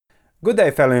Good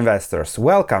day, fellow investors.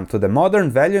 Welcome to the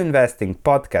Modern Value Investing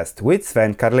podcast with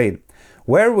Sven Karlin,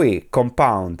 where we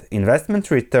compound investment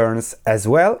returns as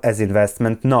well as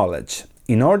investment knowledge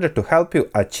in order to help you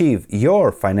achieve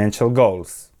your financial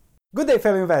goals. Good day,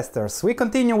 fellow investors. We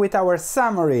continue with our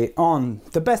summary on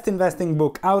the best investing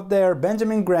book out there,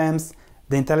 Benjamin Graham's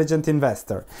The Intelligent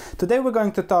Investor. Today we're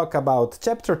going to talk about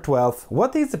Chapter 12,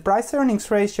 what is the price-earnings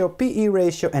ratio, PE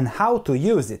ratio, and how to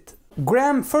use it.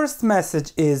 Graham's first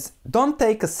message is don't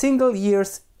take a single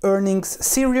year's earnings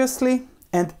seriously,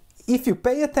 and if you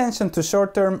pay attention to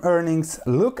short-term earnings,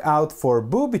 look out for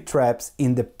booby traps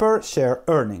in the per-share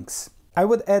earnings. I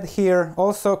would add here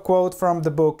also a quote from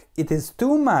the book, "It is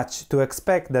too much to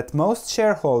expect that most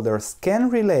shareholders can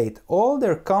relate all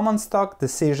their common stock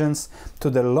decisions to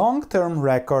the long-term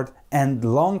record and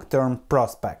long-term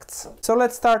prospects." So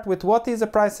let's start with what is a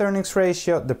price-earnings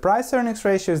ratio. The price-earnings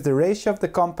ratio is the ratio of the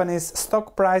company's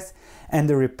stock price and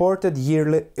the reported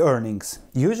yearly earnings,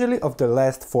 usually of the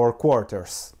last 4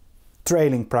 quarters.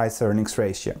 Trailing price-earnings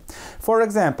ratio. For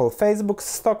example, Facebook's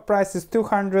stock price is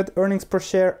 200, earnings per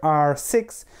share are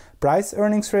 6.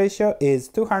 Price-earnings ratio is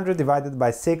 200 divided by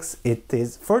 6, it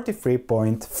is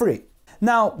 43.3.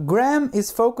 Now, Graham is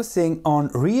focusing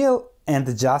on real and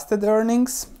adjusted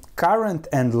earnings, current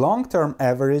and long-term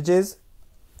averages,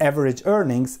 average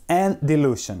earnings, and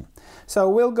dilution. So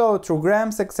we'll go through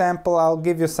Graham's example. I'll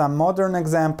give you some modern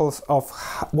examples of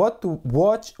what to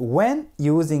watch when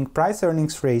using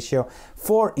price-earnings ratio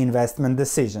for investment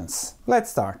decisions.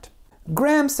 Let's start.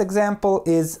 Graham's example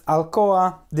is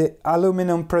Alcoa, the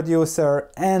aluminum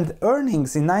producer, and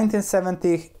earnings in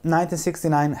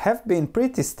 1970-1969 have been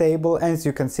pretty stable. As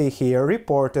you can see here,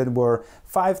 reported were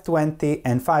 $5.20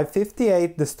 and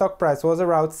 $5.58. The stock price was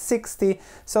around 60,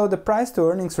 so the price to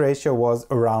earnings ratio was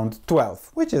around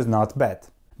 12, which is not bad.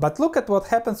 But look at what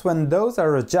happens when those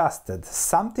are adjusted.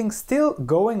 Something still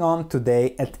going on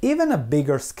today at even a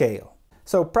bigger scale.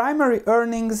 So primary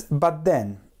earnings, but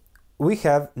then we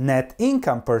have net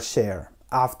income per share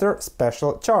after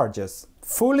special charges.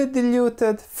 Fully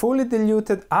diluted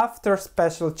after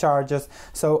special charges.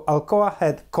 So Alcoa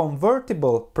had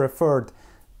convertible preferred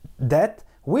debt,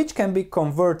 which can be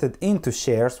converted into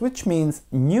shares, which means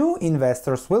new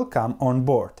investors will come on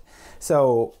board.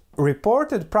 So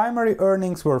reported primary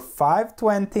earnings were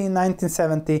 $5.20 in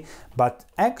 1970, but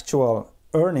actual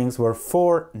earnings were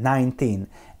 $4.19.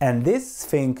 And this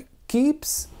thing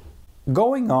keeps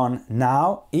going on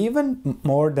now even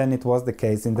more than it was the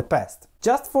case in the past.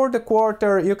 Just for the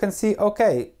quarter, you can see,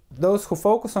 okay, those who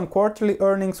focus on quarterly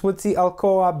earnings would see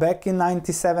Alcoa back in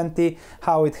 1970,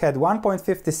 how it had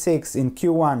 1.56 in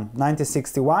Q1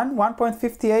 1961,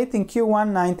 1.58 in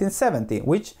Q1 1970,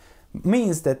 which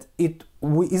means that it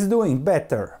is doing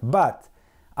better. But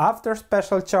after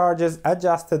special charges,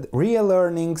 adjusted real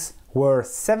earnings were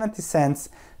 70 cents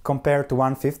compared to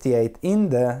 1.58 in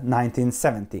the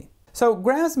 1970. So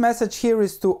Graham's message here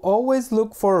is to always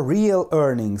look for real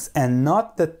earnings and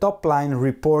not the top line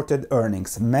reported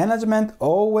earnings. Management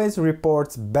always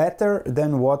reports better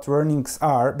than what earnings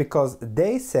are because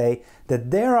they say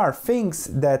that there are things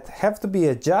that have to be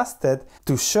adjusted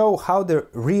to show how the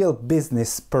real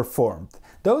business performed.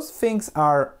 Those things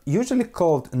are usually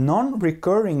called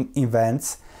non-recurring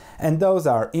events, and those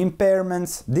are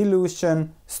impairments,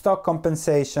 dilution, stock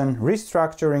compensation,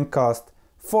 restructuring cost,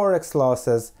 forex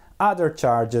losses, other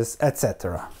charges,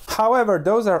 etc. However,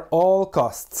 those are all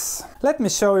costs. Let me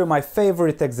show you my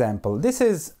favorite example. This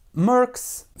is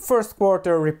Merck's first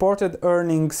quarter reported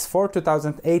earnings for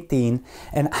 2018,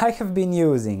 and I have been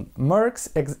using Merck's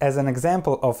as an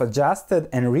example of adjusted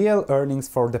and real earnings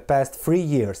for the past 3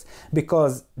 years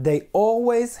because they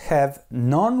always have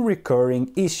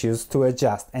non-recurring issues to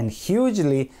adjust and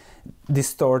hugely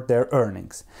distort their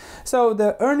earnings. So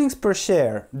the earnings per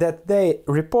share that they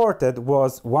reported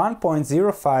was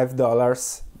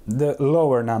 $1.05, the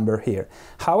lower number here.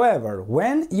 However,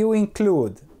 when you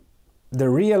include the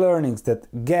real earnings that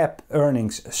GAAP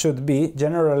earnings should be,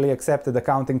 generally accepted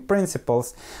accounting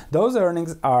principles, those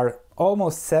earnings are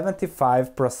almost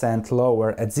 75%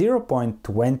 lower at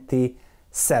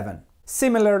 0.27.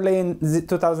 Similarly, in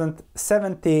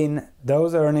 2017,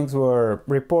 those earnings were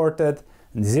reported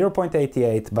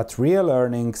 0.88, but real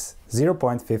earnings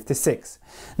 0.56.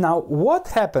 Now, what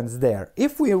happens there?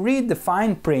 If we read the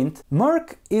fine print,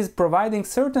 Merck is providing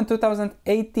certain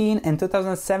 2018 and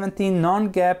 2017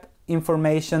 non-GAAP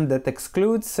information that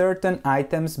excludes certain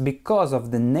items because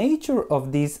of the nature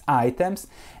of these items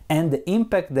and the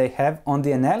impact they have on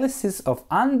the analysis of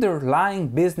underlying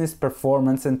business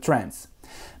performance and trends.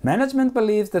 Management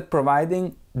believes that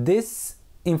providing this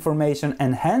information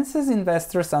enhances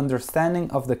investors' understanding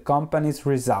of the company's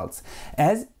results,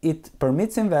 as it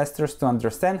permits investors to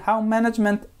understand how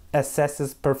management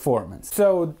assesses performance.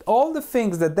 So all the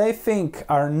things that they think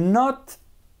are not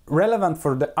relevant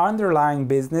for the underlying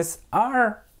business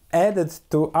are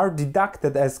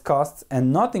deducted as costs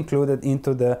and not included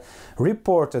into the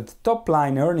reported top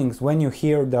line earnings when you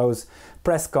hear those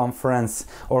press conference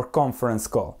or conference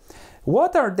call.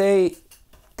 What are they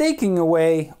taking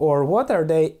away, or what are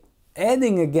they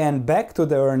adding again back to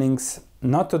the earnings,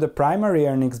 not to the primary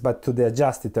earnings but to the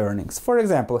adjusted earnings? For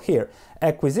example, here,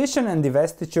 acquisition and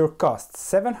divestiture costs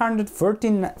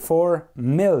 734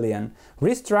 million,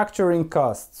 restructuring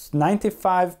costs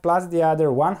 95 plus the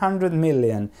other 100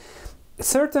 million,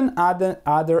 certain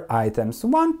other items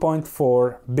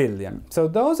 1.4 billion. So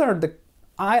those are the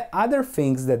other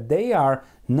things that they are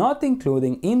not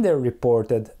including in their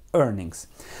reported earnings.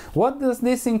 What does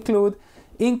this include?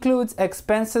 Includes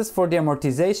expenses for the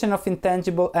amortization of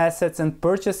intangible assets and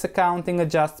purchase accounting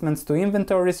adjustments to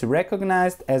inventories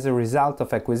recognized as a result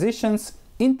of acquisitions,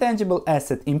 intangible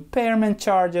asset impairment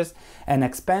charges, and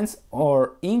expense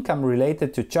or income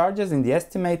related to changes in the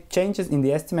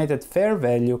estimated fair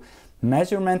value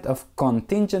measurement of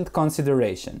contingent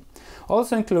consideration.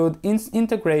 Also include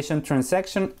integration,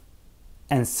 transaction,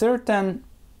 and certain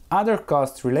other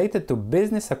costs related to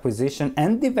business acquisition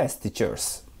and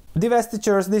divestitures.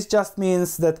 Divestitures, this just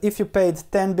means that if you paid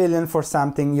 10 billion for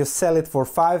something, you sell it for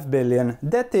 5 billion.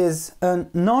 That is a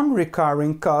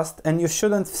non-recurring cost, and you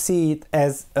shouldn't see it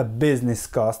as a business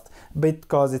cost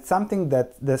because it's something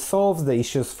that solves the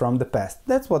issues from the past.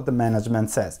 That's what the management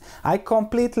says. I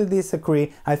completely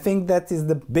disagree. I think that is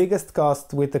the biggest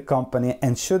cost with the company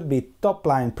and should be top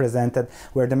line presented,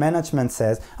 where the management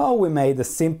says, oh, we made a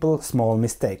simple small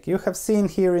mistake. You have seen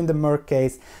here in the Merck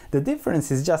case, the difference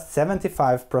is just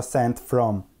 75%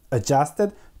 from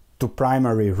adjusted to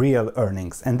primary real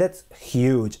earnings, and that's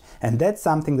huge, and that's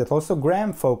something that also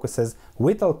Graham focuses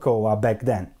with Alcoa back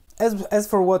then. As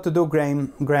for what to do,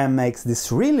 Graham makes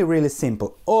this really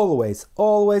simple. Always,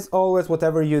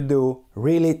 whatever you do,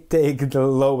 really take the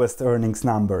lowest earnings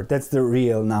number. That's the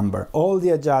real number. All the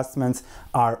adjustments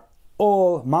are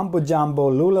all mumbo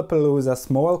jumbo, lulapalooza,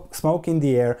 smoke in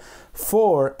the air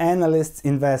for analysts,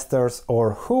 investors,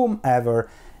 or whomever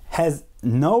has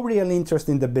no real interest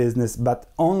in the business, but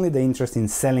only the interest in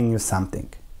selling you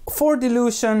something. For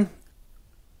dilution,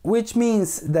 which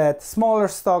means that smaller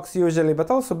stocks usually,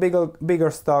 but also bigger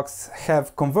stocks,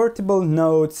 have convertible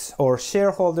notes or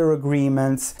shareholder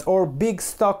agreements or big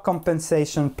stock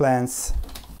compensation plans.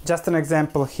 Just an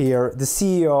example here, the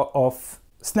CEO of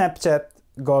Snapchat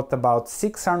got about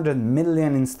 600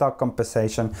 million in stock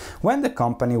compensation when the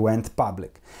company went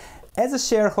public. As a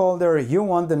shareholder, you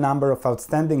want the number of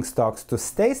outstanding stocks to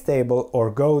stay stable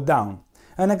or go down.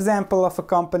 An example of a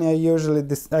company I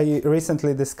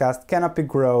recently discussed, Canopy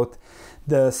Growth.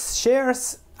 The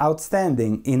shares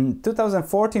outstanding in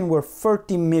 2014 were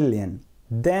 30 million,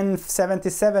 then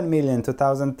 77 million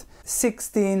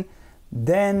 2016,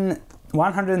 then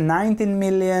 119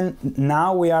 million,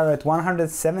 now we are at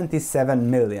 177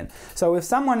 million. So if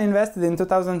someone invested in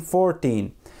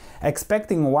 2014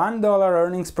 expecting $1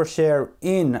 earnings per share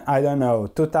in,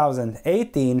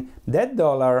 2018, that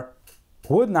dollar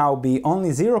would now be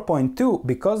only 0.2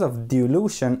 because of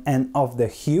dilution and of the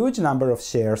huge number of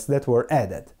shares that were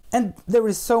added. And there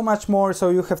is so much more, so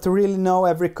you have to really know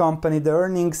every company, the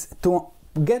earnings, to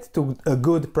get to a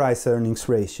good price earnings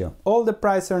ratio. All the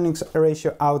price earnings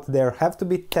ratio out there have to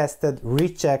be tested,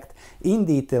 rechecked in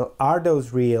detail. Are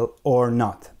those real or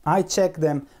not? I check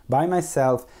them by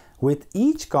myself with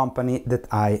each company that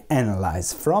I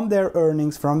analyze, from their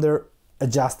earnings, from their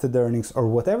adjusted earnings, or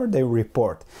whatever they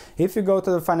report. If you go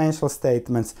to the financial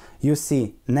statements, you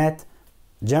see net,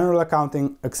 general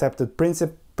accounting accepted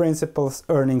principles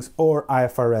earnings, or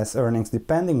IFRS earnings,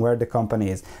 depending where the company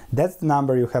is. That's the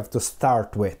number you have to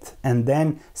start with, and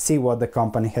then see what the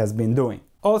company has been doing.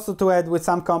 Also to add, with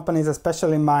some companies,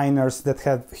 especially miners that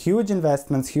have huge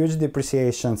investments, huge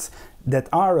depreciations that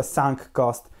are a sunk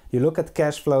cost, you look at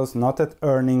cash flows, not at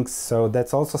earnings, so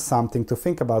that's also something to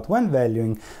think about when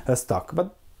valuing a stock.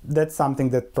 But that's something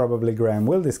that probably Graham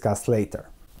will discuss later.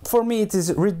 For me, it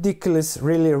is ridiculous,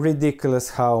 really ridiculous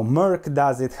how Merck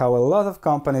does it, how a lot of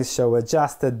companies show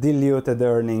adjusted, diluted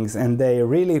earnings, and they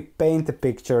really paint a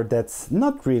picture that's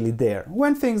not really there.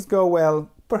 When things go well,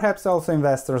 perhaps also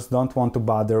investors don't want to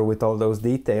bother with all those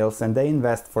details and they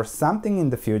invest for something in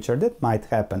the future that might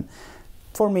happen.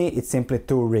 For me, it's simply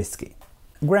too risky.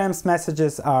 Graham's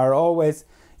messages are always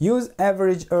use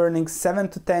average earnings 7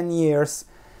 to 10 years,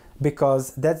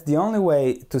 because that's the only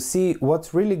way to see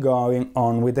what's really going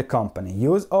on with the company.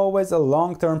 Use always a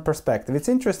long-term perspective. It's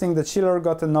interesting that Shiller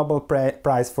got a Nobel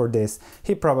Prize for this.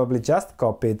 He probably just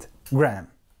copied Graham.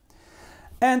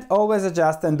 And always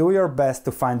adjust and do your best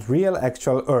to find real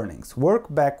actual earnings.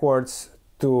 Work backwards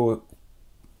to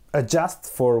adjust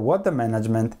for what the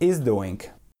management is doing.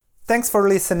 Thanks for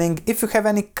listening. If you have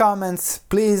any comments,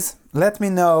 please let me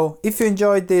know. If you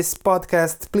enjoyed this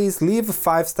podcast, please leave a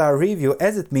 5-star review,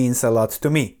 as it means a lot to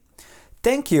me.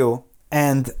 Thank you,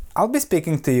 and I'll be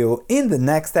speaking to you in the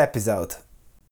next episode.